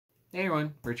Hey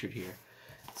everyone, Richard here.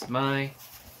 It's my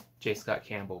J. Scott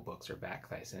Campbell books are back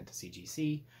that I sent to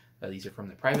CGC. These are from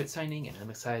the private signing, and I'm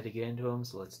excited to get into them,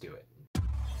 so let's do it.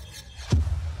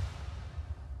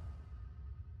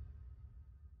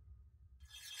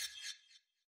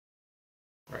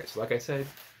 Alright, so like I said,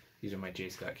 these are my J.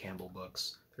 Scott Campbell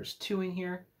books. There's 2 in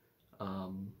here.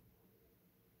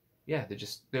 Yeah,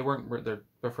 they're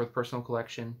for the personal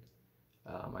collection.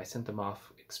 I sent them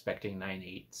off expecting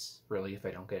 9/8. Really, if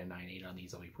I don't get a 9/8 on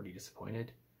these, I'll be pretty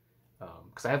disappointed.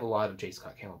 Because I have a lot of J.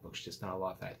 Scott Campbell books, just not a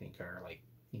lot that I think are like,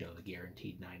 you know, the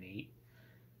guaranteed 9/8.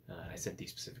 I sent these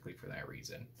specifically for that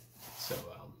reason. So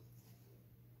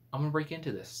I'm gonna break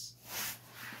into this.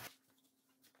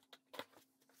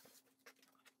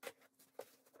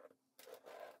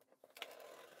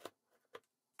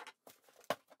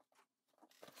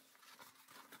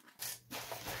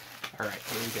 All right,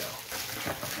 here we go.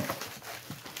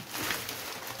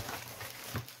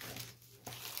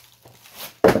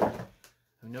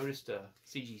 I've noticed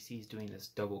CGC is doing this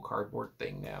double cardboard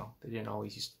thing now. They didn't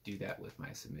always used to do that with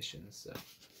my submissions, so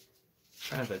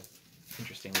kind of an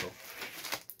interesting little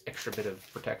extra bit of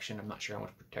protection. I'm not sure how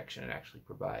much protection it actually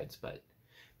provides, but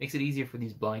makes it easier for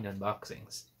these blind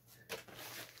unboxings.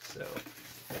 So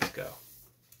let's go.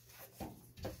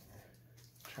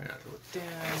 Try not to look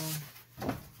down.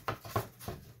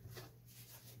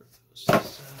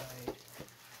 Side.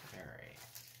 Alright.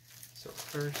 So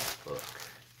first book.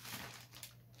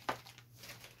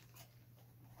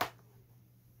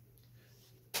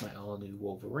 My all-new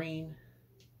Wolverine.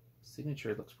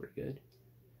 Signature looks pretty good.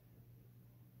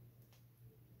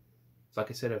 So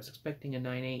like I said, I was expecting a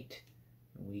 9/8,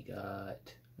 and we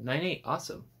got a 9/8.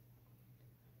 Awesome.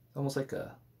 It's almost like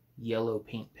a yellow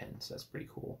paint pen, so that's pretty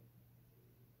cool.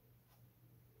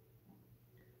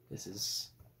 This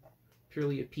is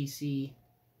purely a PC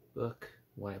book,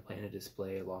 one I plan to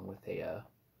display along with a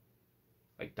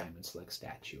like Diamond Select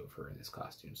statue of her in this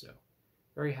costume. So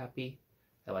very happy.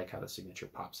 I like how the signature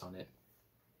pops on it.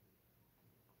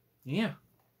 Yeah,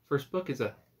 first book is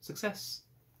a success.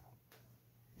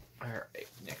 Alright,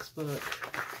 next book.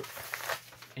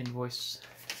 Invoice.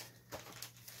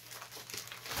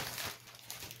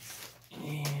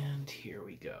 And here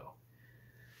we go.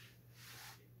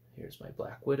 Here's my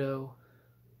Black Widow.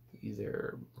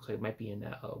 Either looks like it might be in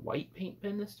a white paint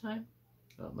pen this time.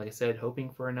 Like I said,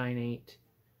 hoping for a 9/8.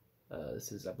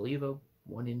 This is, I believe, a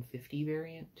 1 in 50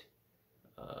 variant.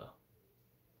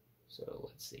 So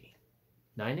let's see.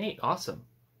 9/8, awesome.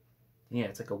 Yeah,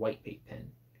 it's like a white paint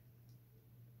pen.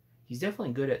 He's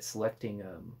definitely good at selecting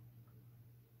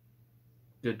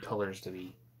good colors to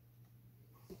be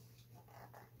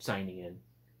signing in.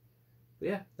 But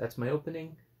yeah, that's my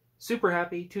opening. Super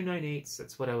happy, 2 9/8s.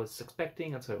 That's what I was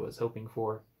expecting. That's what I was hoping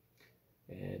for.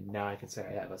 And now I can say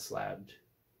I have a slabbed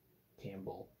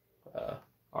Campbell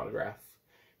autograph.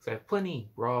 So I have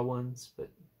plenty raw ones,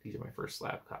 but these are my first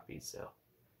slab copies. So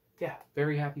yeah,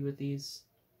 very happy with these.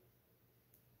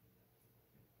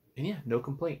 And yeah, no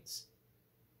complaints.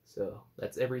 So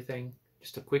that's everything.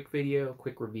 Just a quick video,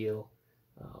 quick reveal.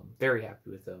 Very happy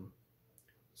with them.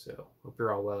 So hope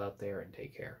you're all well out there and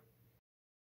take care.